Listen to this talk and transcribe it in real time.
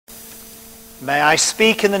May I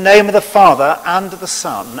speak in the name of the Father, and of the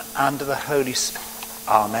Son, and of the Holy Spirit.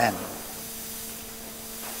 Amen.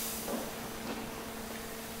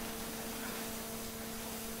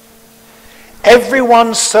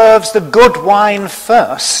 Everyone serves the good wine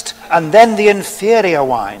first, and then the inferior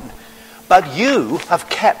wine. But you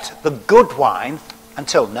have kept the good wine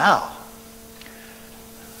until now.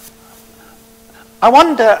 I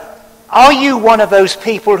wonder, are you one of those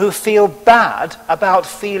people who feel bad about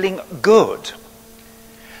feeling good?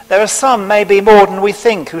 There are some, maybe more than we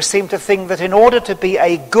think, who seem to think that in order to be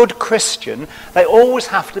a good Christian, they always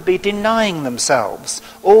have to be denying themselves,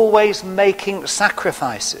 always making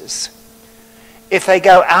sacrifices. If they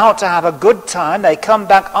go out to have a good time, they come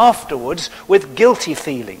back afterwards with guilty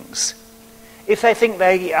feelings. If they think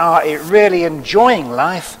they are really enjoying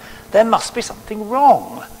life, there must be something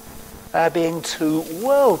wrong. They're being too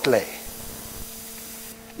worldly.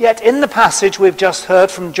 Yet in the passage we've just heard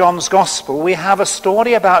from John's Gospel, we have a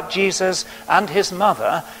story about Jesus and his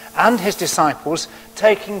mother and his disciples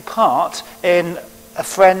taking part in a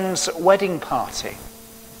friend's wedding party.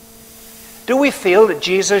 Do we feel that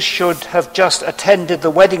Jesus should have just attended the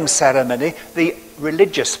wedding ceremony, the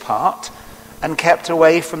religious part, and kept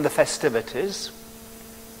away from the festivities?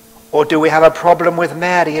 Or do we have a problem with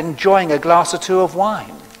Mary enjoying a glass or two of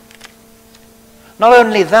wine? Not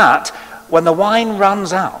only that, when the wine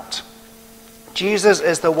runs out, Jesus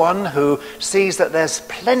is the one who sees that there's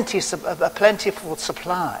a plentiful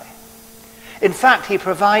supply. In fact, he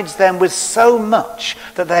provides them with so much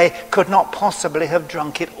that they could not possibly have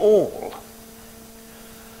drunk it all.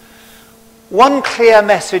 One clear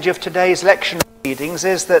message of today's lectionary readings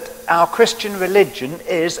is that our Christian religion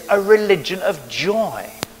is a religion of joy.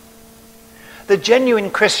 The genuine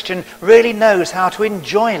Christian really knows how to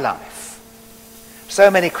enjoy life. So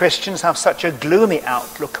many Christians have such a gloomy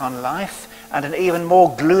outlook on life and an even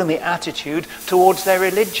more gloomy attitude towards their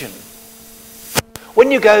religion. When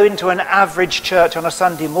you go into an average church on a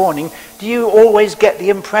Sunday morning, do you always get the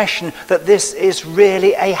impression that this is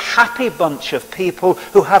really a happy bunch of people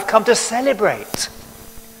who have come to celebrate?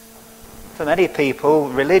 For many people,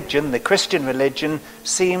 religion, the Christian religion,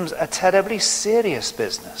 seems a terribly serious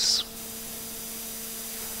business.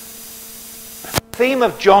 The theme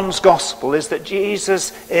of John's Gospel is that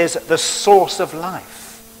Jesus is the source of life.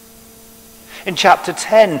 In chapter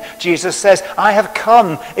 10, Jesus says, I have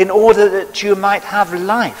come in order that you might have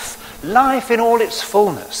life, life in all its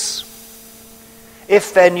fullness.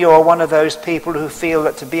 If then you are one of those people who feel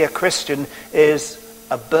that to be a Christian is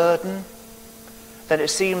a burden, then it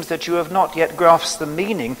seems that you have not yet grasped the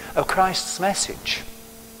meaning of Christ's message.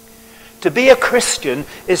 To be a Christian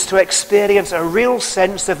is to experience a real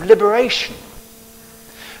sense of liberation,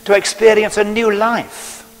 to experience a new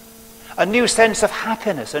life, a new sense of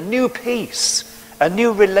happiness, a new peace, a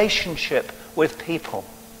new relationship with people.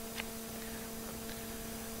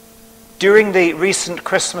 During the recent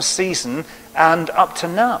Christmas season and up to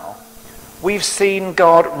now, we've seen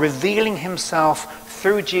God revealing himself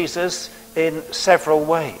through Jesus in several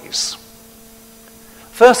ways.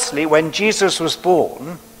 Firstly, when Jesus was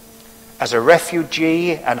born, as a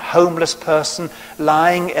refugee and homeless person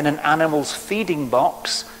lying in an animal's feeding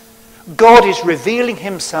box, God is revealing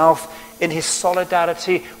himself in his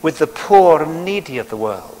solidarity with the poor and needy of the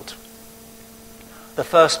world. The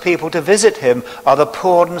first people to visit him are the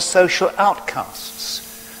poor and social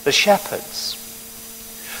outcasts, the shepherds.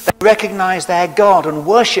 They recognize their God and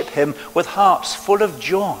worship him with hearts full of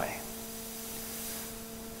joy.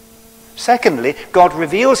 Secondly, God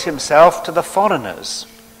reveals himself to the foreigners,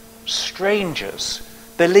 strangers,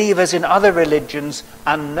 believers in other religions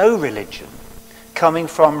and no religion, coming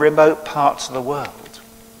from remote parts of the world.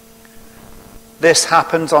 This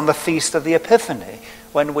happens on the Feast of the Epiphany,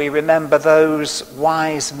 when we remember those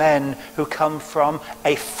wise men who come from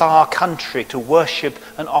a far country to worship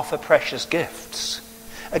and offer precious gifts.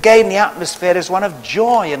 Again, the atmosphere is one of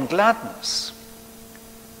joy and gladness.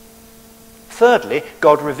 Thirdly,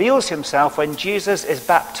 God reveals himself when Jesus is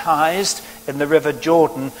baptized in the river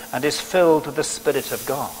Jordan and is filled with the Spirit of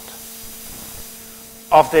God.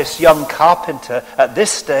 Of this young carpenter, at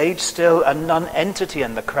this stage still a non-entity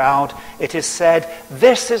in the crowd, it is said,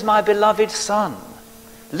 "This is my beloved Son.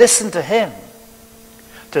 Listen to him."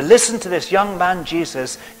 To listen to this young man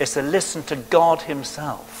Jesus is to listen to God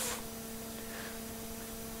himself.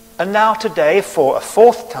 And now today, for a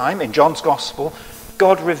fourth time in John's Gospel,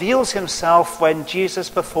 God reveals himself when Jesus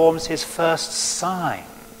performs his first sign.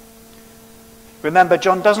 Remember,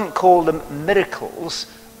 John doesn't call them miracles,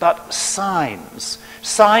 but signs.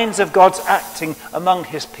 Signs of God's acting among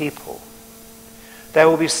his people. There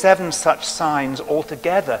will be 7 such signs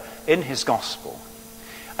altogether in his Gospel.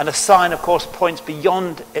 And a sign, of course, points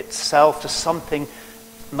beyond itself to something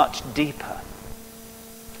much deeper.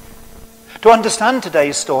 To understand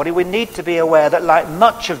today's story, we need to be aware that, like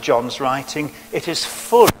much of John's writing, it is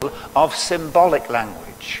full of symbolic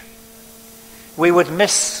language. We would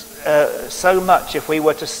miss so much if we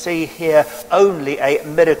were to see here only a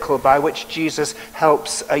miracle by which Jesus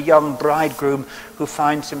helps a young bridegroom who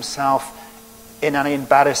finds himself in an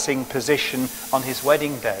embarrassing position on his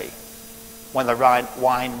wedding day when the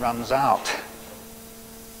wine runs out.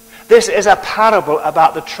 This is a parable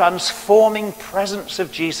about the transforming presence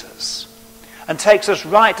of Jesus, and takes us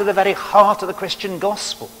right to the very heart of the Christian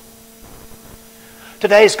gospel.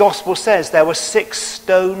 Today's gospel says there were 6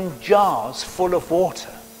 stone jars full of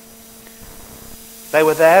water. They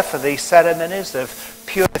were there for the ceremonies of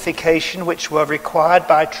purification which were required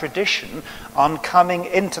by tradition on coming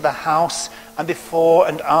into the house and before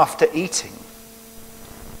and after eating.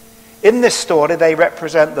 In this story, they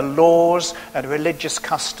represent the laws and religious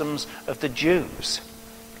customs of the Jews.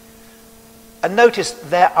 And notice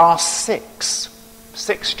there are 6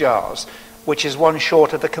 jars, which is one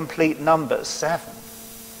short of the complete number, 7.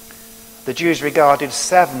 The Jews regarded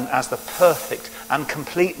 7 as the perfect and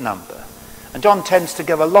complete number. And John tends to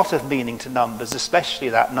give a lot of meaning to numbers, especially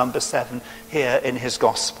that number 7 here in his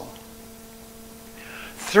gospel.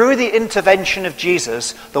 Through the intervention of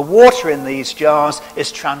Jesus, the water in these jars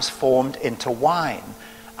is transformed into wine.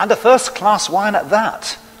 And a first-class wine at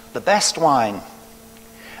that, the best wine.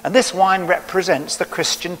 And this wine represents the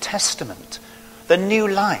Christian Testament, the new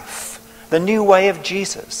life, the new way of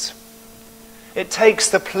Jesus. It takes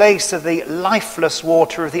the place of the lifeless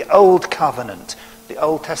water of the Old Covenant, the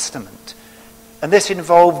Old Testament. And this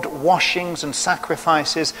involved washings and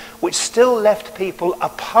sacrifices which still left people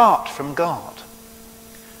apart from God.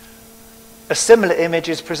 A similar image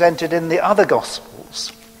is presented in the other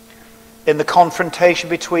Gospels. In the confrontation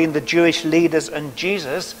between the Jewish leaders and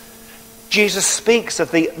Jesus, Jesus speaks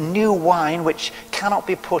of the new wine which cannot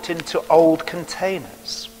be put into old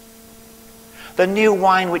containers. The new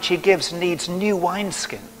wine which he gives needs new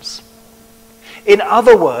wineskins. In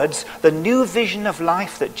other words, the new vision of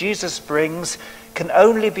life that Jesus brings can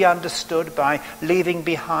only be understood by leaving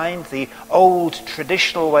behind the old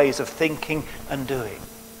traditional ways of thinking and doing.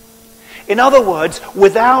 In other words,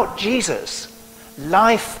 without Jesus,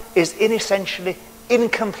 life is essentially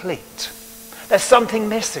incomplete. There's something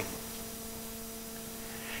missing.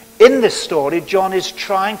 In this story, John is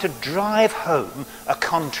trying to drive home a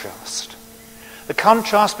contrast. The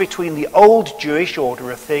contrast between the old Jewish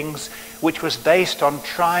order of things, which was based on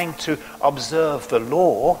trying to observe the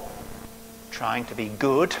law, trying to be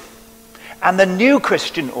good, and the new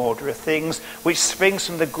Christian order of things, which springs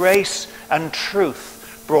from the grace and truth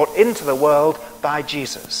brought into the world by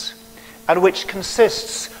Jesus, and which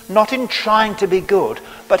consists not in trying to be good,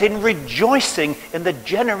 but in rejoicing in the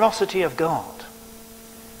generosity of God.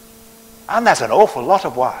 And that's an awful lot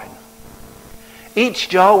of wine. Each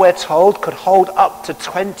jar, we're told, could hold up to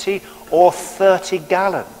 20 or 30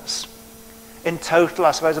 gallons. In total,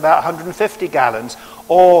 I suppose, about 150 gallons,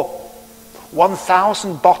 or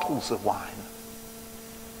 1,000 bottles of wine.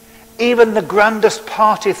 Even the grandest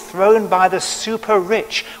party thrown by the super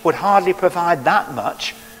rich would hardly provide that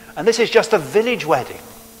much, and this is just a village wedding.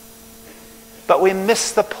 But we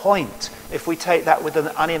miss the point if we take that with an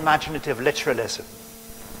unimaginative literalism.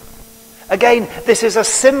 Again, this is a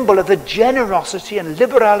symbol of the generosity and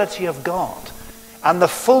liberality of God and the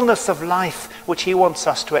fullness of life which he wants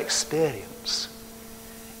us to experience.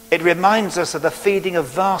 It reminds us of the feeding of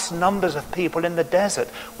vast numbers of people in the desert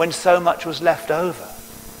when so much was left over.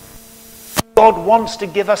 God wants to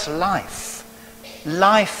give us life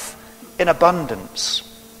in abundance.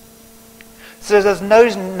 So there's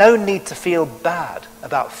no need to feel bad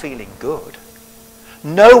about feeling good.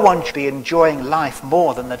 No one should be enjoying life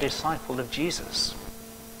more than the disciple of Jesus.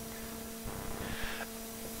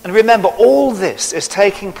 And remember, all this is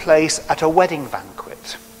taking place at a wedding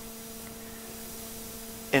banquet.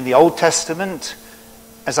 In the Old Testament,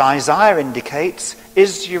 as Isaiah indicates,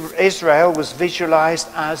 Israel was visualized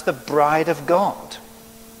as the bride of God.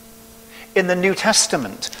 In the New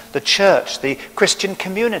Testament, the church, the Christian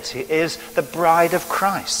community, is the bride of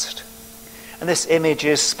Christ. And this image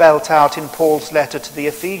is spelt out in Paul's letter to the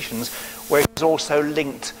Ephesians, where it is also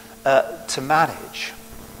linked to marriage.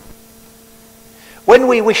 When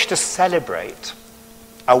we wish to celebrate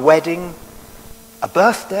a wedding, a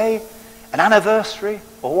birthday, an anniversary,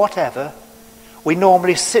 or whatever, we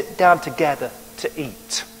normally sit down together to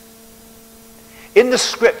eat. In the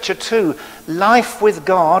scripture too, life with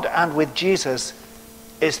God and with Jesus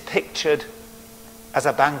is pictured as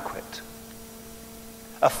a banquet.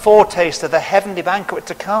 a foretaste of the heavenly banquet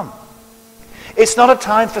to come. It's not a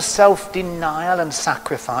time for self-denial and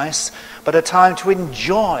sacrifice, but a time to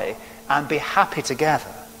enjoy and be happy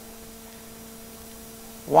together.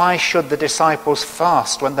 Why should the disciples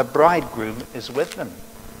fast when the bridegroom is with them?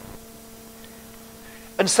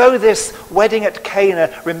 And so this wedding at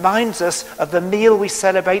Cana reminds us of the meal we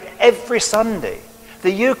celebrate every Sunday,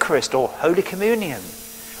 the Eucharist or Holy Communion,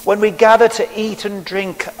 when we gather to eat and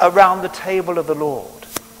drink around the table of the Lord.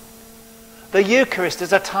 The Eucharist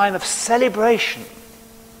is a time of celebration.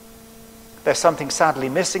 There's something sadly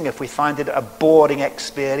missing if we find it a boring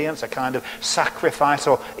experience, a kind of sacrifice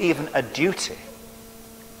or even a duty.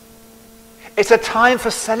 It's a time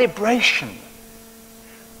for celebration.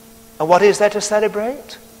 And what is there to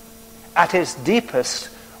celebrate? At its deepest,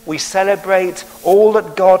 we celebrate all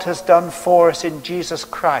that God has done for us in Jesus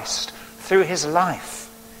Christ through his life,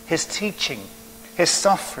 his teaching, his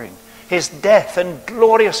suffering, his death and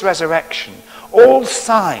glorious resurrection, all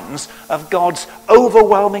signs of God's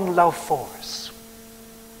overwhelming love for us.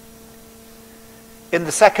 In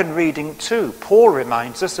the second reading too, Paul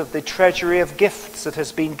reminds us of the treasury of gifts that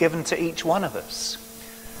has been given to each one of us.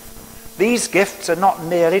 These gifts are not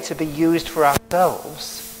merely to be used for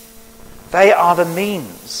ourselves. They are the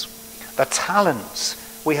means, the talents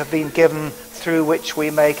we have been given through which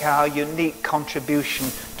we make our unique contribution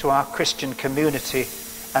to our Christian community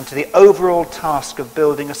and to the overall task of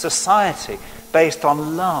building a society based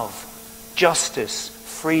on love, justice,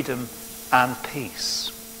 freedom, and peace.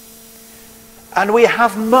 And we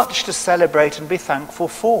have much to celebrate and be thankful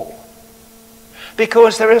for,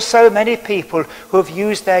 because there are so many people who have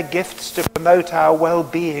used their gifts to promote our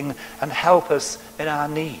well-being and help us in our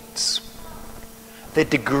needs. The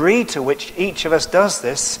degree to which each of us does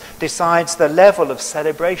this decides the level of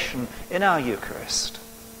celebration in our Eucharist.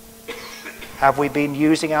 Have we been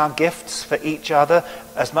using our gifts for each other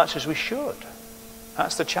as much as we should?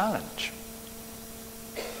 That's the challenge.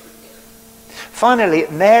 Finally,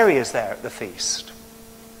 Mary is there at the feast.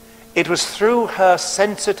 It was through her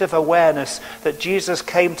sensitive awareness that Jesus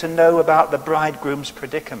came to know about the bridegroom's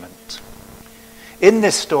predicament. In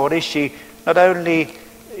this story, she's not only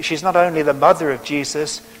the mother of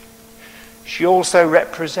Jesus, she also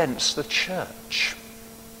represents the church.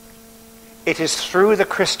 It is through the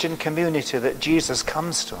Christian community that Jesus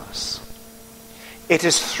comes to us. It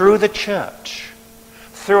is through the church,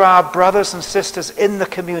 through our brothers and sisters in the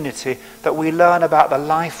community, that we learn about the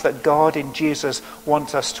life that God in Jesus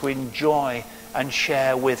wants us to enjoy and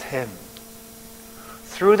share with him.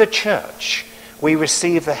 Through the church, we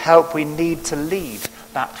receive the help we need to lead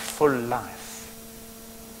that full life.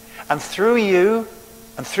 And through you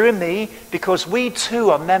and through me, because we too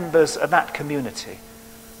are members of that community,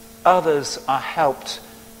 others are helped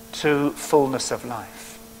to fullness of life.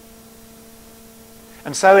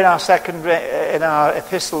 And so in our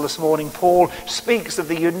epistle this morning, Paul speaks of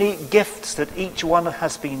the unique gifts that each one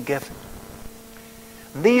has been given.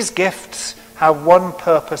 And these gifts have one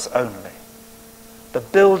purpose only: the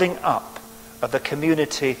building up of the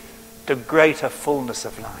community to greater fullness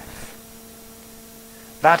of life.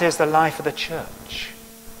 That is the life of the church.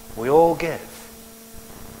 We all give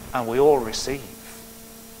and we all receive.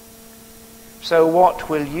 So what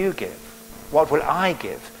will you give? What will I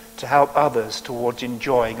give to help others towards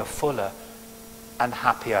enjoying a fuller and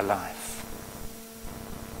happier life?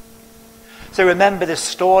 So remember, this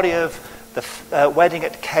story of the wedding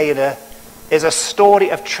at Cana is a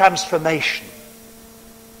story of transformation.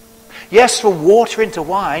 Yes, from water into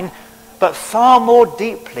wine, but far more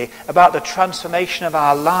deeply about the transformation of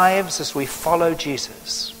our lives as we follow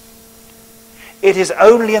Jesus. It is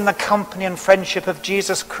only in the company and friendship of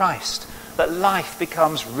Jesus Christ that life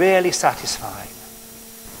becomes really satisfying.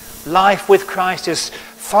 Life with Christ is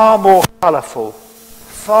far more colourful,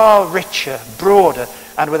 far richer, broader,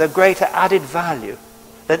 and with a greater added value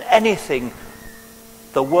than anything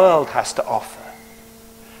the world has to offer.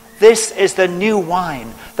 This is the new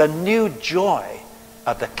wine, the new joy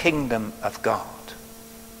of the kingdom of God.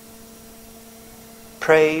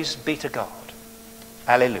 Praise be to God.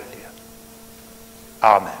 Alleluia.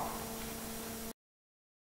 Amen.